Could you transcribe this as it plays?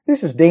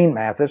This is Dean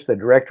Mathis, the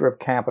Director of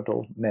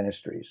Capital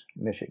Ministries,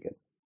 Michigan.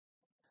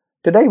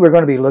 Today we're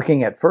going to be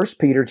looking at 1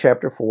 Peter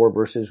chapter 4,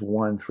 verses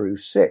 1 through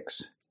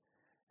 6.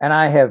 And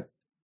I have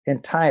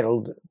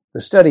entitled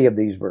the study of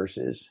these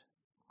verses,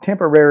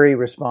 Temporary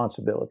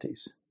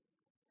Responsibilities.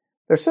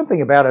 There's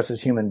something about us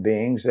as human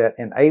beings that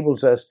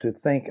enables us to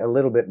think a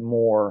little bit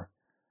more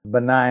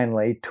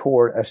benignly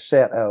toward a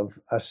set of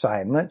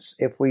assignments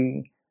if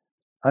we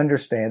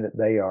understand that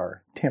they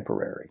are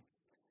temporary.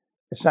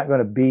 It's not going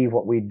to be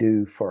what we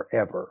do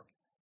forever.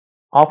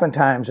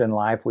 Oftentimes in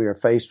life we are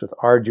faced with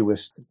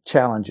arduous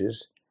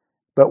challenges,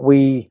 but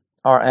we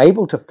are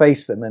able to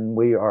face them and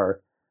we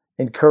are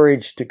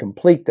encouraged to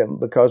complete them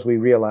because we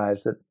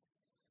realize that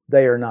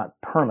they are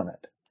not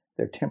permanent.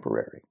 They're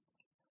temporary.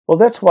 Well,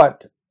 that's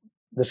what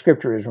the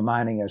scripture is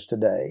reminding us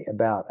today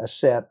about a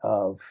set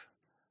of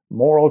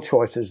moral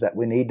choices that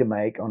we need to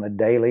make on a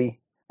daily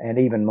and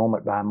even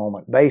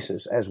moment-by-moment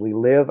basis as we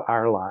live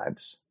our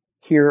lives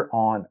here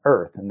on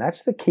earth. And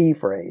that's the key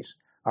phrase,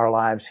 our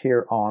lives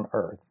here on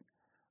earth,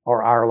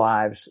 or our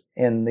lives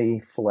in the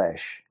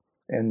flesh,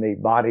 in the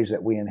bodies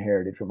that we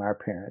inherited from our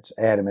parents,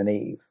 Adam and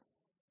Eve.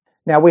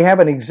 Now, we have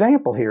an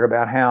example here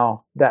about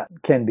how that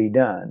can be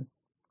done,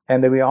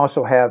 and then we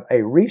also have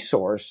a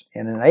resource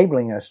in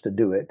enabling us to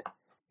do it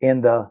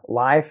in the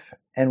life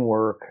and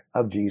work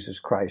of Jesus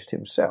Christ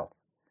himself.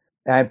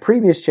 Now, in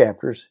previous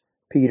chapters,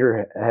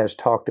 Peter has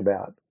talked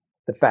about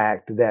the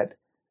fact that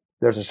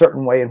there's a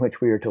certain way in which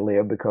we are to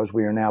live because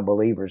we are now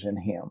believers in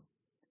him.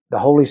 The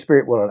Holy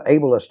Spirit will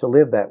enable us to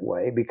live that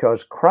way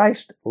because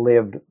Christ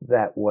lived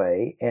that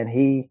way and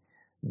he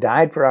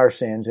died for our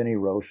sins and he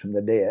rose from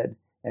the dead.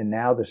 And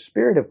now the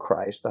Spirit of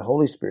Christ, the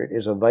Holy Spirit,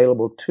 is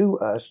available to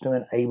us to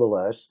enable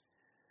us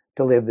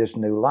to live this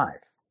new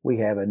life. We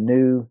have a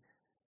new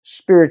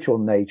spiritual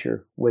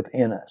nature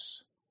within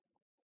us.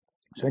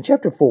 So in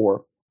chapter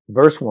 4,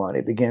 verse 1,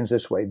 it begins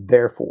this way,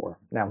 therefore.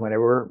 Now,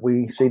 whenever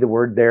we see the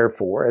word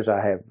therefore, as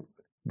I have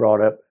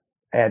brought up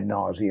ad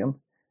nauseum,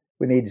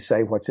 we need to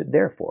say, what's it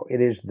there for? It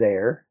is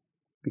there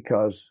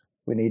because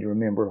we need to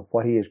remember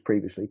what he has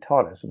previously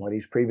taught us. And what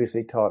he's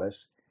previously taught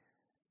us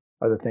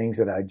are the things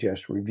that I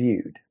just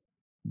reviewed.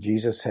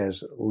 Jesus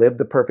has lived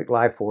the perfect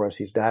life for us.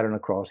 He's died on the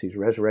cross. He's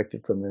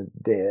resurrected from the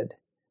dead.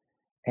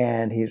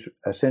 And he's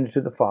ascended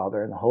to the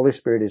Father. And the Holy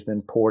Spirit has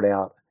been poured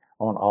out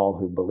on all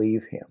who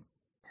believe him.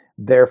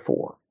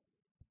 Therefore,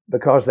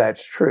 because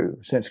that's true,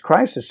 since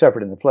Christ has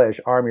suffered in the flesh,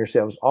 arm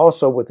yourselves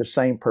also with the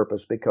same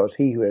purpose, because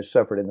he who has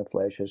suffered in the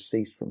flesh has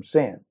ceased from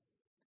sin.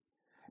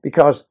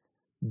 Because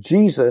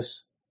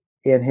Jesus,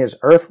 in his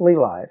earthly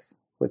life,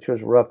 which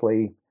was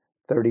roughly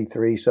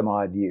 33 some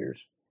odd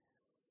years,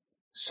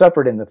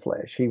 suffered in the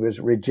flesh. He was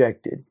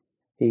rejected.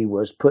 He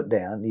was put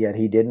down, yet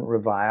he didn't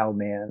revile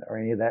men or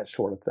any of that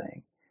sort of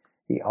thing.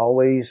 He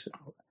always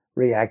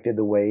reacted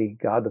the way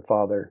God the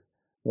Father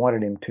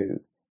wanted him to.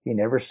 He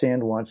never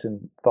sinned once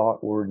in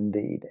thought, word, and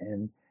deed.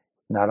 And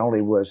not only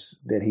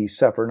did he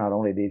suffer, not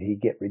only did he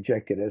get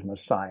rejected as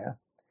Messiah,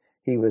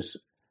 he was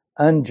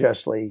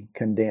unjustly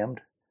condemned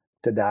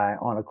to die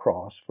on a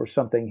cross for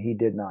something he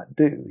did not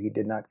do. He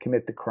did not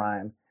commit the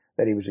crime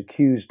that he was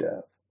accused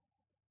of.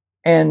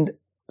 And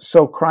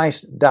so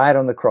Christ died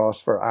on the cross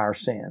for our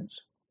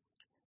sins.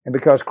 And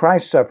because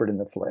Christ suffered in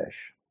the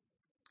flesh,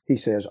 he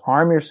says,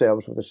 arm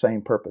yourselves with the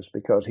same purpose,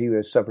 because he who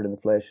has suffered in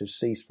the flesh has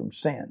ceased from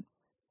sin.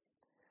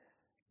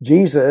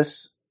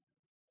 Jesus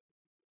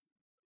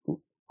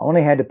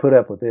only had to put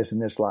up with this in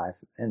this life.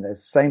 And the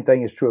same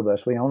thing is true of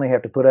us. We only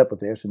have to put up with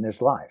this in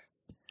this life.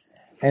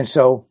 And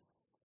so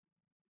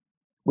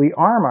we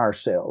arm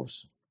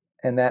ourselves,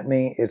 and that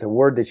means it's a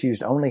word that's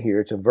used only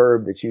here. It's a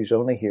verb that's used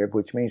only here,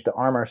 which means to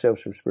arm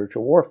ourselves for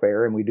spiritual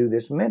warfare, and we do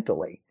this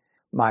mentally.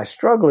 My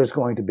struggle is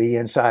going to be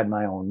inside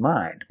my own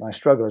mind. My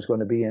struggle is going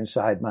to be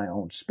inside my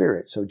own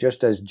spirit. So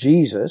just as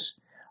Jesus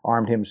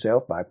armed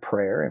himself by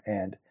prayer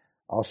and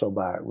also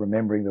by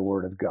remembering the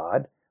Word of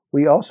God,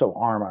 we also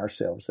arm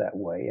ourselves that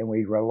way, and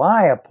we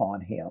rely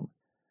upon him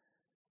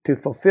to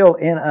fulfill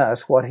in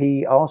us what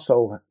he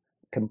also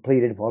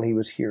completed while he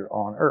was here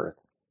on earth.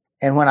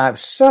 And when I've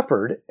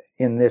suffered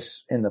in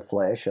the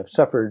flesh, I've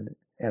suffered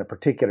in a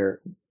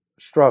particular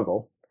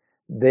struggle,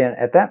 then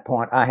at that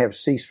point I have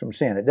ceased from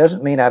sin. It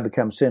doesn't mean I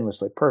become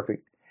sinlessly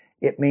perfect.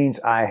 It means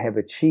I have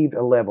achieved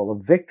a level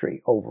of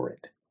victory over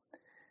it.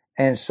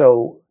 And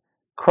so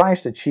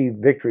Christ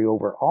achieved victory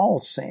over all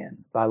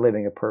sin by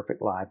living a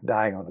perfect life,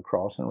 dying on the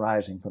cross and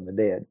rising from the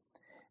dead.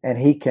 And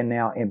he can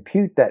now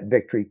impute that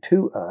victory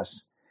to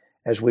us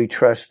as we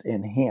trust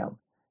in him.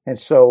 And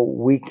so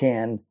we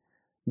can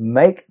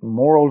make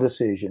moral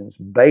decisions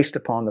based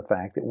upon the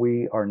fact that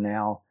we are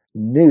now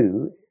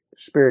new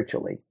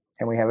spiritually,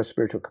 and we have a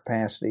spiritual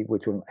capacity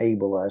which will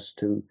enable us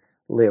to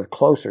live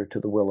closer to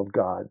the will of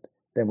God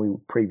than we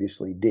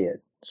previously did.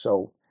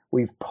 So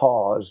we've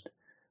paused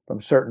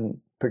from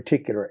certain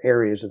particular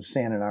areas of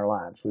sin in our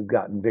lives. We've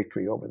gotten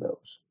victory over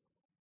those.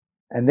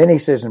 And then he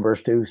says in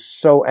verse 2,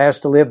 so as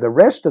to live the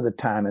rest of the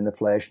time in the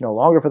flesh, no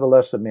longer for the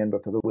lusts of men,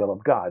 but for the will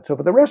of God. So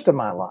for the rest of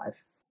my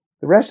life,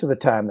 the rest of the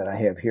time that I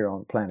have here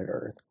on planet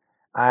Earth,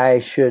 I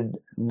should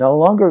no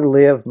longer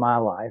live my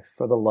life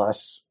for the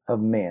lusts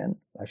of men.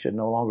 I should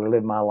no longer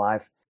live my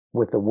life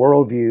with the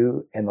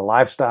worldview and the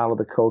lifestyle of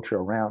the culture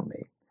around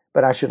me,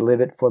 but I should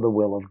live it for the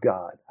will of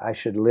God. I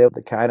should live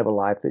the kind of a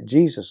life that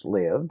Jesus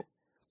lived,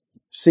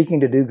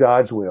 seeking to do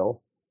God's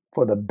will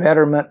for the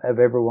betterment of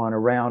everyone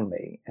around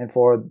me and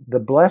for the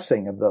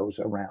blessing of those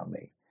around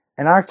me.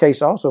 In our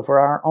case, also for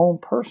our own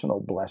personal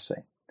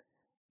blessing.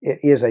 It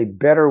is a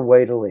better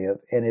way to live,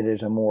 and it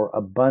is a more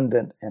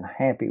abundant and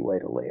happy way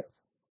to live.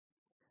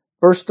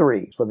 Verse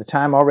 3, for the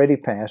time already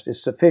past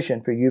is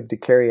sufficient for you to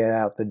carry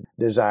out the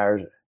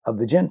desires of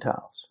the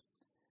Gentiles.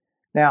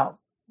 Now,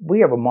 we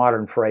have a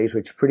modern phrase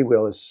which pretty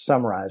well is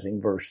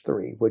summarizing verse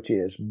 3, which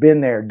is,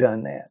 been there,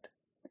 done that.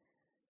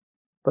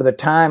 For the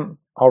time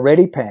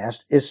already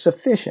past is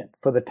sufficient.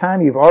 For the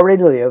time you've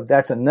already lived,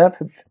 that's enough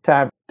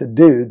time to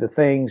do the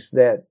things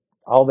that,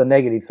 all the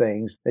negative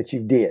things that you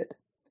did.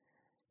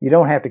 You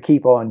don't have to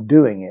keep on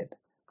doing it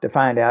to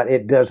find out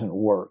it doesn't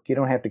work. You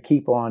don't have to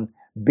keep on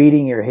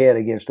beating your head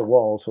against a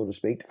wall, so to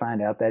speak, to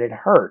find out that it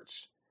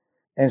hurts.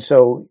 And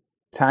so,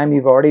 time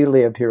you've already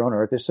lived here on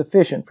earth is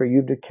sufficient for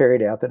you to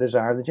carry out the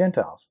desire of the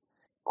Gentiles.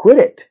 Quit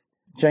it.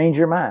 Change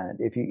your mind.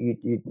 If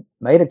you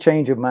made a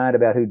change of mind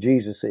about who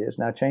Jesus is,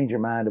 now change your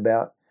mind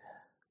about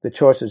the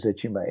choices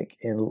that you make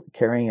in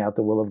carrying out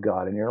the will of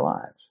God in your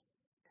lives.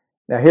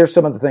 Now, here's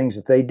some of the things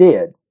that they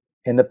did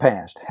in the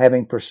past,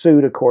 having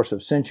pursued a course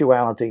of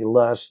sensuality,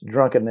 lust,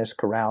 drunkenness,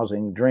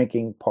 carousing,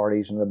 drinking,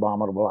 parties, and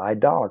abominable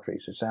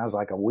idolatries. It sounds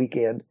like a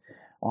weekend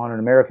on an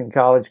American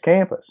college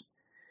campus.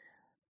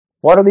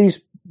 What are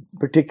these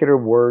particular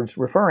words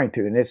referring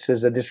to? And this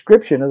is a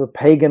description of the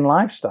pagan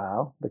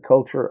lifestyle, the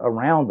culture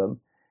around them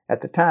at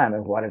the time.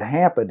 And what had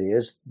happened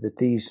is that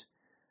these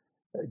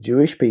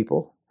Jewish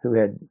people who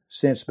had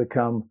since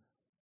become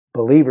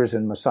believers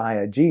in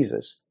Messiah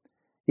Jesus,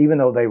 even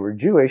though they were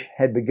Jewish,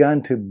 had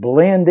begun to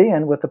blend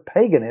in with the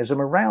paganism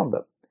around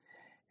them.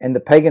 And the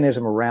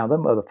paganism around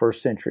them of the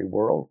first century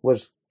world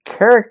was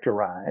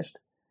characterized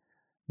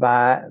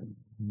by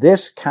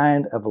this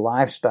kind of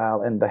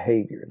lifestyle and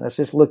behavior. Let's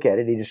just look at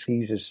it. He just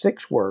uses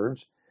 6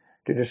 words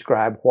to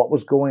describe what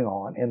was going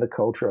on in the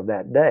culture of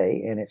that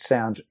day, and it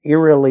sounds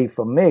eerily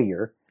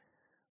familiar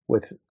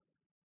with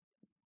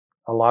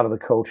a lot of the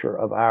culture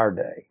of our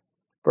day.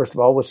 First of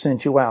all was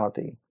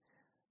sensuality.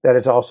 That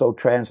is also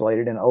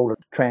translated in older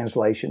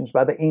translations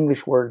by the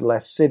English word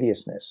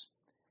lasciviousness.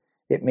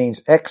 It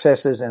means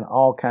excesses and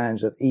all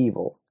kinds of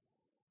evil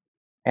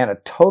and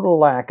a total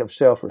lack of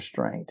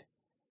self-restraint,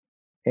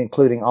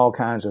 including all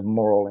kinds of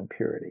moral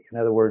impurity. In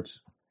other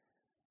words,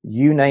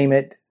 you name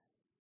it,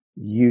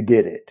 you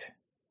did it.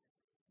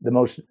 The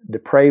most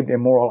depraved,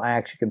 immoral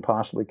acts you can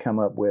possibly come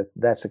up with,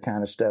 that's the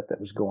kind of stuff that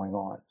was going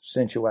on.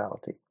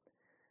 Sensuality.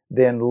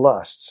 Then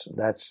lusts.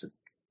 That's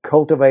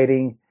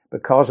cultivating,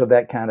 because of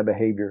that kind of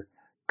behavior,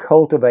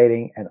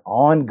 cultivating an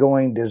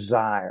ongoing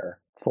desire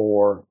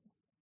for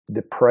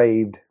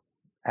depraved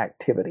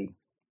activity.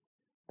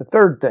 The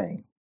third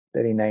thing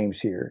that he names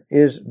here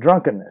is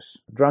drunkenness.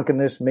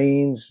 Drunkenness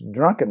means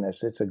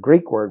drunkenness. It's a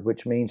Greek word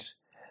which means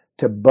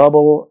to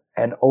bubble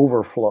and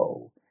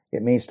overflow.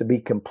 It means to be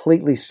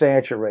completely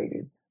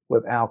saturated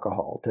with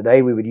alcohol.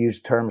 Today we would use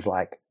terms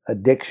like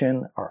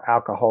addiction or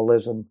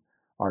alcoholism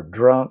or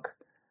drunk.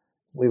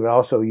 We would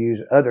also use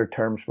other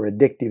terms for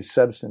addictive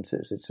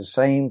substances. It's the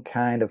same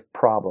kind of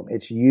problem.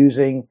 It's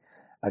using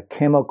a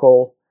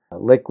chemical, a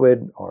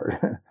liquid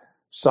or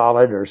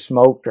solid or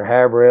smoked or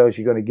however else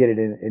you're going to get it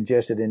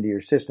ingested into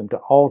your system to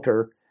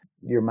alter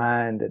your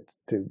mind,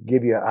 to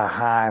give you a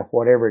high,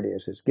 whatever it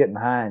is. It's getting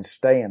high and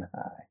staying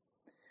high.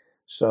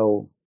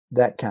 So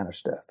that kind of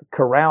stuff.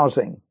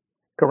 Carousing.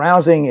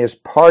 Carousing is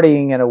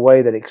partying in a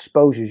way that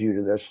exposes you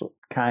to this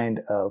kind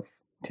of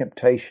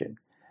temptation.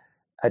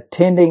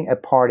 Attending a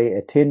party,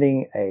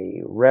 attending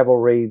a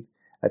revelry,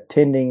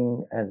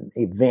 attending an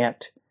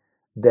event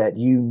that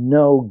you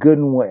know good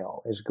and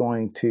well is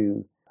going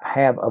to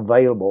have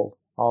available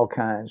all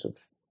kinds of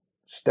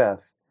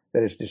stuff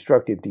that is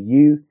destructive to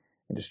you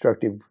and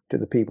destructive to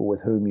the people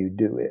with whom you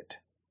do it.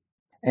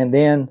 And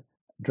then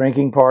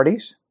drinking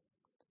parties.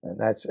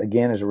 That's,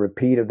 again, is a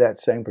repeat of that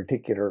same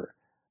particular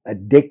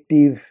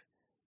addictive,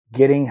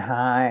 getting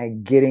high,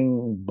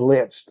 getting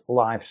blitzed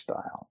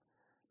lifestyle.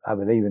 I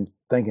would even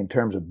think in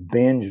terms of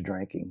binge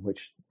drinking,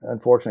 which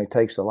unfortunately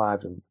takes the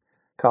lives of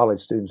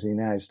college students in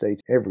the United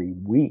States every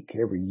week,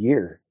 every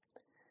year.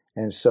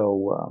 And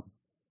so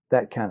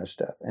that kind of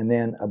stuff. And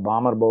then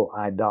abominable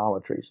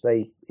idolatries.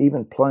 They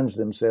even plunge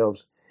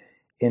themselves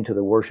into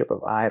the worship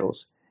of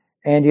idols.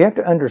 And you have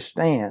to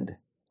understand,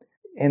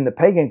 in the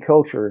pagan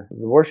culture,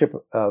 the worship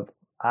of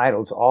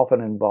idols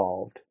often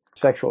involved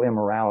sexual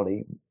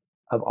immorality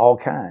of all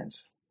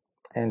kinds.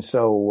 And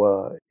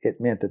so it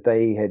meant that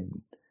they had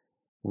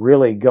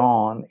really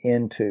gone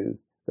into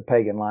the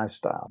pagan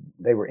lifestyle.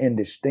 They were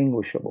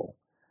indistinguishable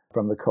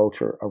from the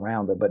culture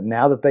around them. But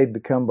now that they've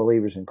become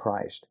believers in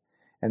Christ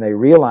and they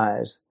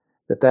realize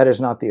that that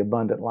is not the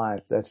abundant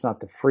life, that's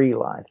not the free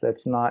life,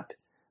 that's not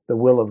the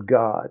will of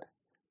God,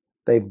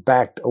 they've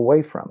backed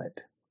away from it.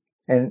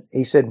 And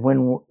he said,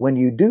 when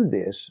you do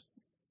this,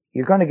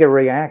 you're going to get a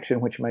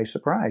reaction which may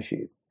surprise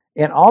you.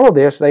 In all of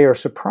this, they are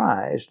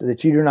surprised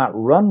that you do not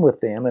run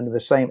with them into the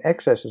same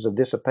excesses of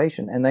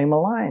dissipation, and they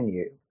malign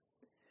you.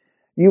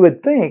 You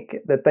would think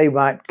that they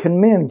might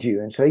commend you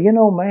and say, you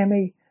know,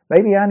 Mammy,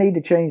 maybe I need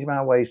to change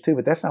my ways too,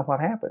 but that's not what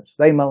happens.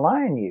 They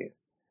malign you.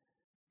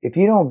 If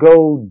you don't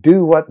go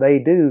do what they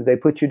do, they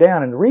put you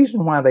down. And the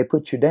reason why they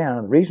put you down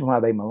and the reason why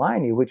they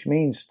malign you, which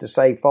means to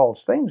say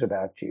false things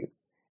about you,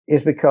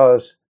 is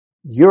because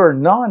your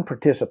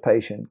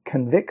non-participation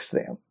convicts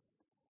them.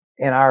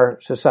 In our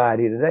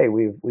society today,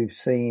 we've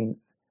seen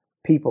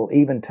people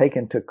even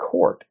taken to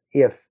court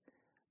if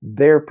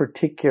their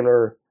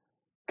particular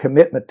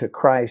commitment to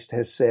Christ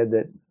has said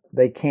that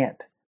they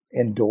can't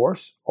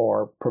endorse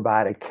or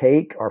provide a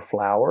cake or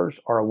flowers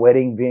or a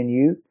wedding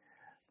venue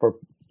for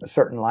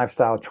certain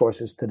lifestyle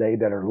choices today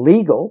that are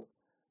legal,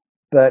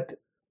 but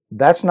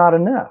that's not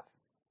enough.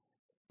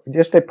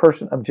 Just a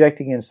person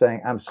objecting and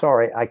saying, I'm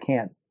sorry, I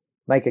can't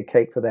make a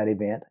cake for that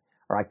event,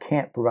 or I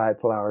can't provide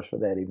flowers for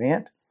that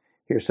event.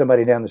 Here's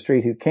somebody down the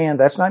street who can.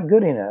 That's not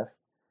good enough.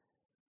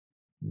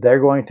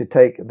 They're going to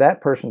take that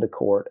person to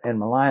court and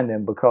malign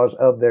them because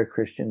of their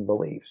Christian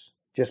beliefs,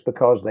 just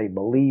because they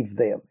believe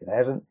them. It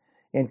hasn't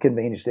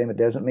inconvenienced them. It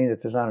doesn't mean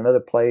that there's not another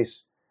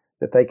place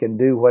that they can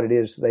do what it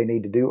is they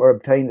need to do or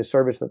obtain the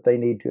service that they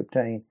need to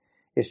obtain.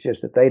 It's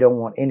just that they don't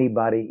want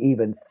anybody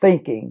even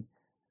thinking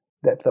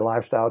that the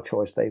lifestyle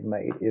choice they've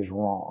made is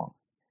wrong.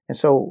 And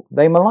so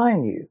they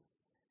malign you.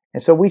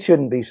 And so we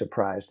shouldn't be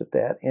surprised at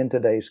that in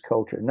today's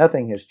culture.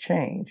 Nothing has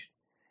changed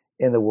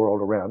in the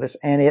world around us,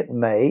 and it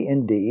may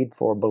indeed,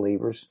 for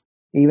believers,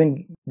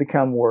 even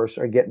become worse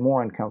or get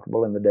more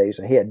uncomfortable in the days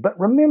ahead. But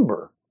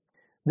remember,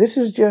 this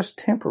is just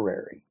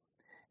temporary.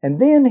 And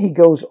then he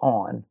goes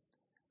on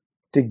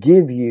to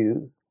give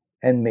you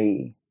and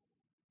me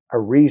a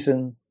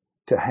reason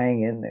to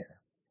hang in there.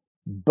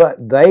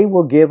 But they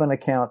will give an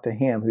account to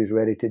him who's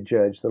ready to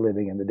judge the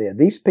living and the dead.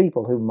 These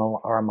people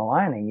who are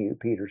maligning you,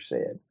 Peter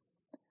said,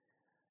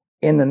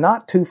 in the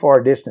not too far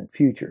distant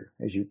future,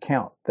 as you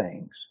count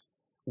things,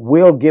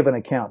 will give an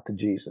account to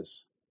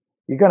Jesus.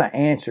 You're going to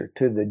answer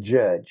to the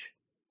judge.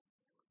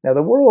 Now,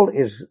 the world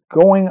is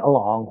going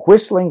along,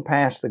 whistling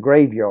past the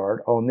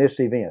graveyard on this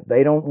event.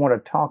 They don't want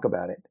to talk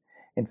about it.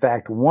 In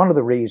fact, one of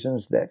the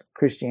reasons that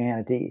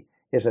Christianity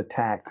is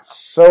attacked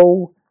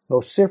so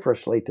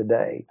vociferously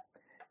today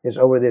is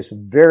over this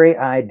very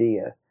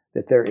idea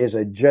that there is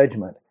a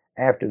judgment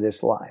after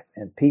this life.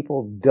 And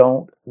people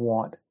don't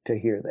want to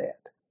hear that.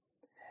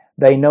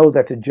 They know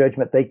that's a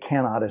judgment they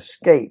cannot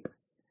escape.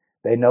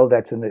 They know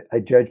that's a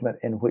judgment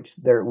in which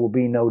there will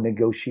be no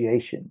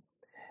negotiation.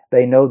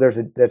 They know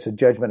that's a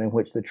judgment in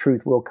which the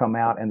truth will come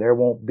out and there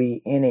won't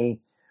be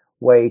any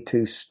way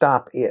to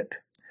stop it.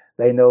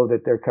 They know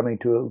that they're coming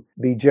to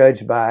be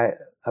judged by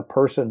a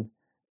person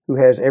who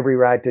has every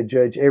right to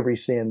judge every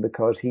sin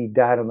because he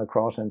died on the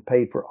cross and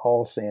paid for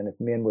all sin if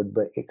men would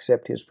but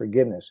accept his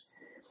forgiveness.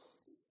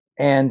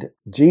 And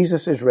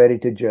Jesus is ready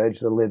to judge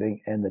the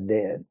living and the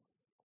dead.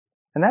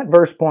 And that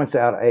verse points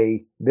out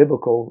a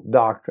biblical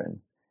doctrine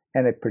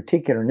and a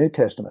particular New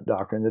Testament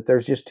doctrine that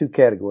there's just two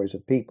categories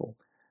of people,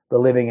 the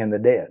living and the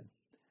dead.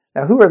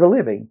 Now, who are the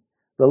living?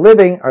 The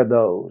living are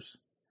those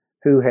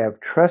who have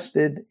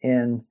trusted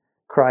in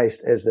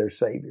Christ as their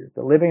Savior.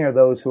 The living are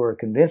those who are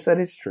convinced that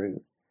it's true,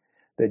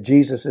 that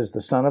Jesus is the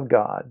Son of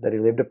God, that he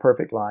lived a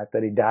perfect life,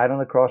 that he died on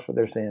the cross for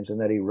their sins,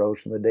 and that he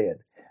rose from the dead.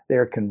 They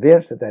are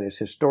convinced that that is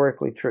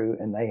historically true,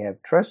 and they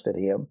have trusted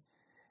him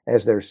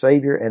as their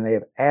Savior, and they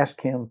have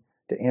asked him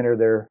to enter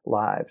their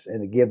lives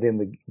and to give them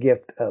the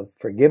gift of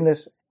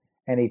forgiveness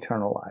and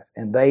eternal life.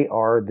 And they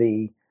are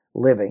the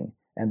living,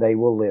 and they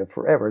will live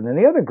forever. And then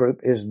the other group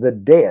is the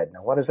dead.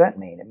 Now, what does that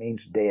mean? It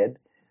means dead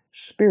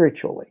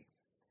spiritually.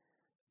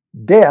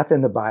 Death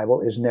in the Bible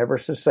is never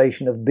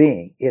cessation of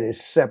being. It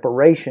is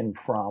separation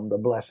from the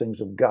blessings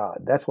of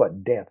God. That's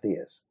what death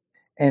is.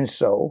 And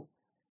so,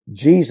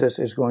 Jesus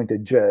is going to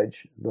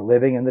judge the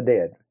living and the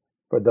dead.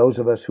 For those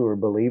of us who are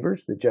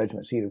believers, the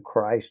judgment seat of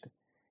Christ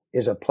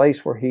is a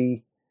place where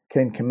he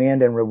can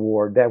commend and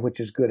reward that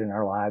which is good in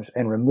our lives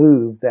and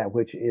remove that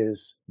which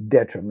is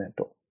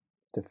detrimental,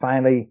 to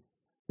finally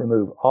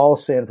remove all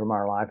sin from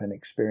our life and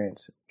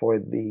experience for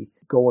the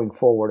going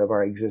forward of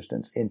our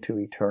existence into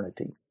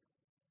eternity.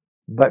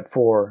 But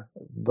for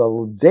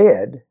the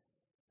dead,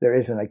 there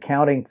is an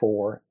accounting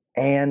for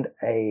and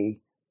a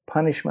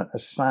punishment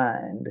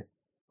assigned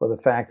for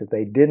the fact that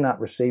they did not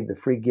receive the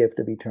free gift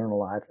of eternal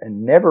life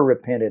and never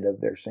repented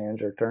of their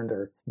sins or turned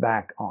their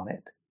back on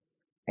it.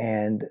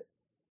 And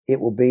it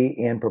will be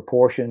in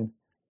proportion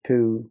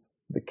to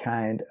the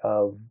kind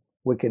of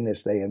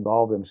wickedness they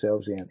involve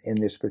themselves in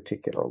this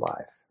particular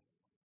life.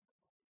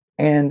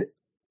 And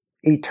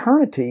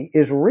eternity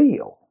is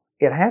real.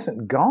 It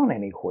hasn't gone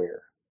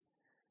anywhere.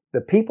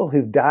 The people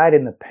who've died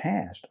in the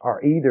past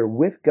are either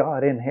with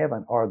God in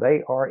heaven or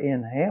they are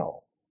in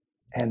hell.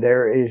 And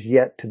there is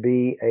yet to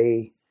be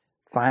a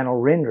final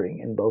rendering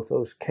in both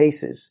those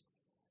cases.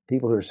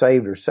 People who are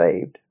saved are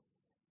saved.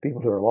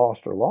 People who are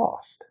lost are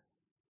lost.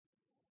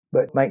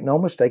 But make no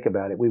mistake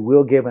about it, we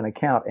will give an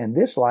account, and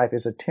this life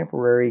is a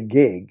temporary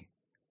gig.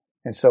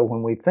 And so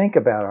when we think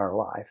about our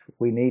life,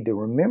 we need to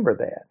remember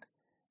that,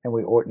 and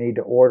we need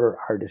to order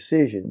our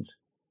decisions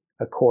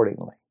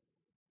accordingly.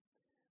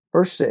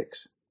 Verse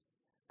 6,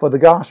 for the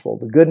gospel,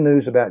 the good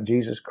news about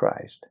Jesus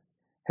Christ,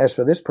 has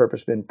for this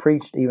purpose been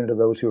preached even to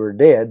those who are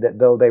dead, that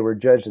though they were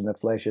judged in the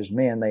flesh as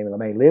men, they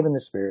may live in the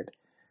Spirit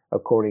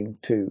according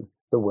to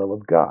the will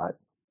of God.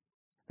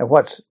 Now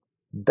what's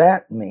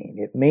that mean?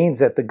 It means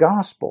that the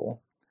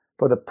gospel,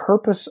 for the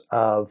purpose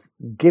of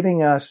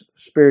giving us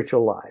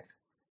spiritual life,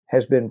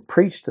 has been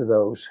preached to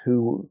those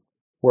who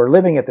were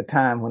living at the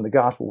time when the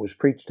gospel was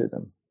preached to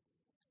them,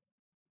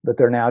 but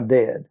they're now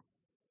dead.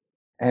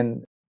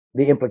 And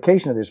the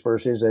implication of this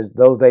verse is, as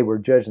though they were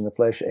judged in the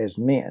flesh as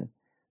men,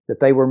 that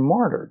they were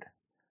martyred.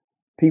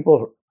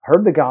 People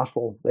heard the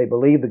gospel, they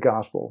believed the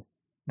gospel,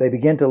 they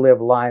began to live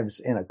lives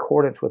in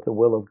accordance with the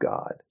will of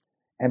God.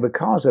 And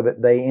because of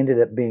it, they ended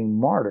up being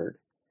martyred.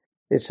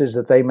 It says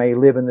that they may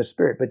live in the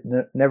Spirit,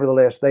 but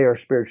nevertheless, they are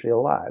spiritually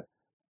alive.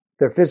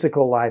 Their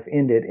physical life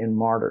ended in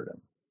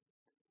martyrdom.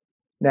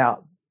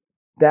 Now,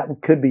 that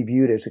could be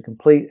viewed as a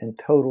complete and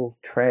total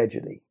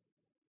tragedy.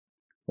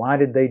 Why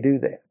did they do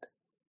that?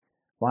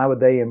 Why would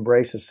they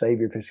embrace a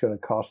Savior if it's going to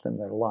cost them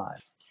their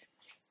life?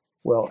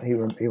 Well,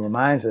 he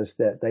reminds us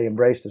that they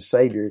embraced a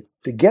Savior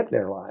to get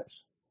their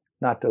lives,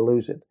 not to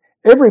lose it.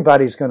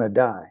 Everybody's going to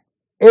die.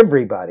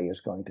 Everybody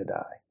is going to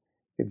die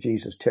if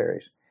Jesus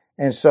tarries.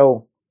 And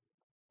so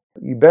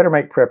you better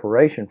make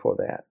preparation for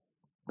that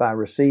by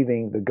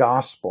receiving the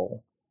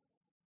gospel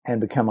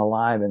and become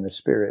alive in the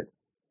Spirit.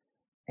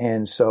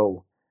 And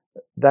so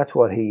that's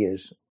what he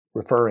is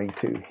referring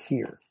to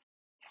here.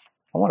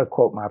 I want to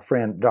quote my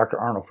friend Dr.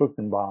 Arnold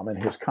Fruchtenbaum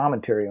in his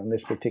commentary on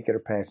this particular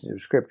passage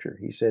of Scripture.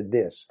 He said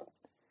this,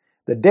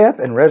 the death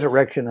and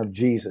resurrection of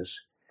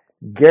Jesus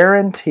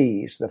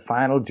guarantees the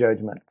final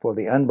judgment for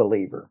the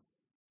unbeliever,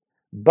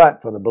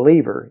 but for the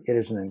believer, it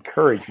is an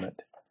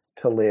encouragement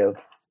to live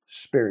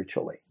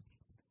spiritually.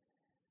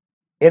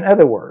 In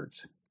other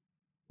words,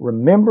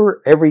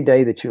 remember every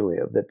day that you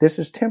live that this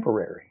is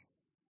temporary.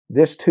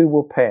 This too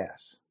will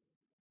pass.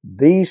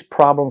 These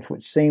problems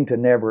which seem to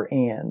never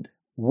end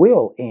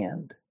will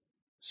end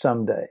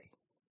someday.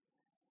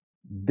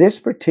 This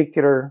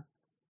particular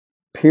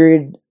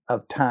period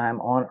of time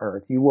on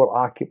earth you will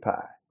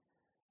occupy.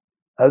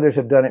 Others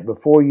have done it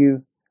before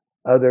you.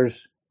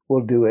 Others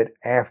will do it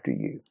after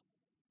you.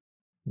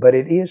 But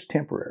it is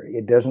temporary.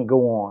 It doesn't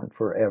go on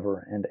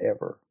forever and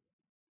ever.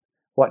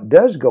 What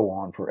does go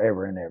on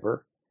forever and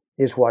ever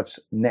is what's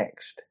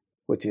next,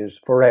 which is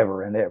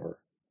forever and ever.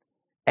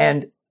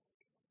 And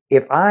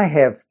if I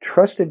have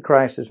trusted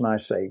Christ as my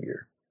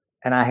Savior,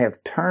 and I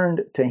have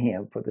turned to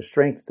Him for the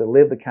strength to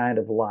live the kind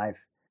of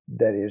life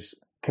that is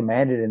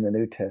commanded in the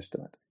New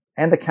Testament,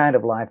 and the kind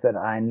of life that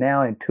I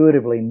now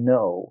intuitively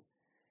know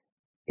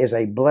is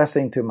a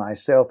blessing to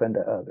myself and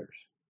to others,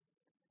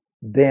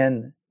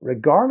 then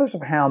regardless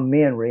of how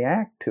men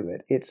react to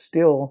it, it's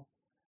still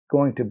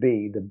going to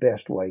be the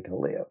best way to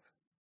live.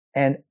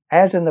 And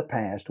as in the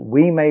past,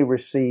 we may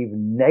receive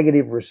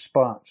negative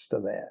response to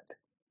that,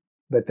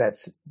 but that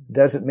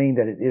doesn't mean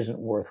that it isn't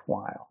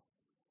worthwhile.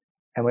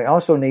 And we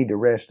also need to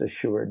rest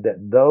assured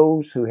that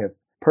those who have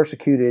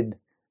persecuted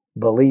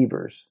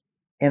believers,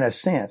 in a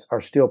sense,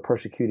 are still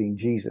persecuting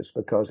Jesus,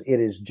 because it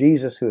is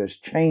Jesus who has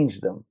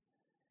changed them.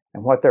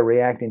 And what they're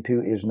reacting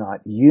to is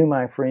not you,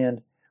 my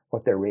friend.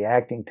 What they're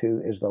reacting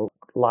to is the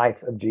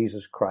life of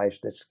Jesus Christ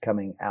that's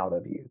coming out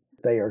of you.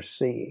 They are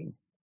seeing.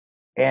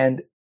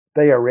 And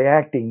they are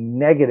reacting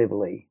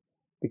negatively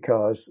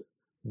because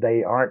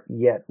they aren't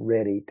yet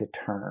ready to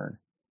turn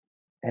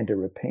and to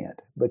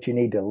repent. But you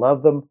need to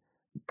love them,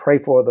 pray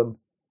for them,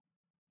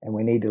 and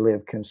we need to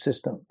live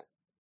consistent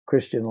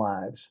Christian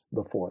lives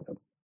before them.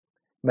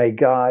 May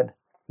God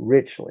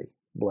richly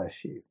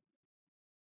bless you.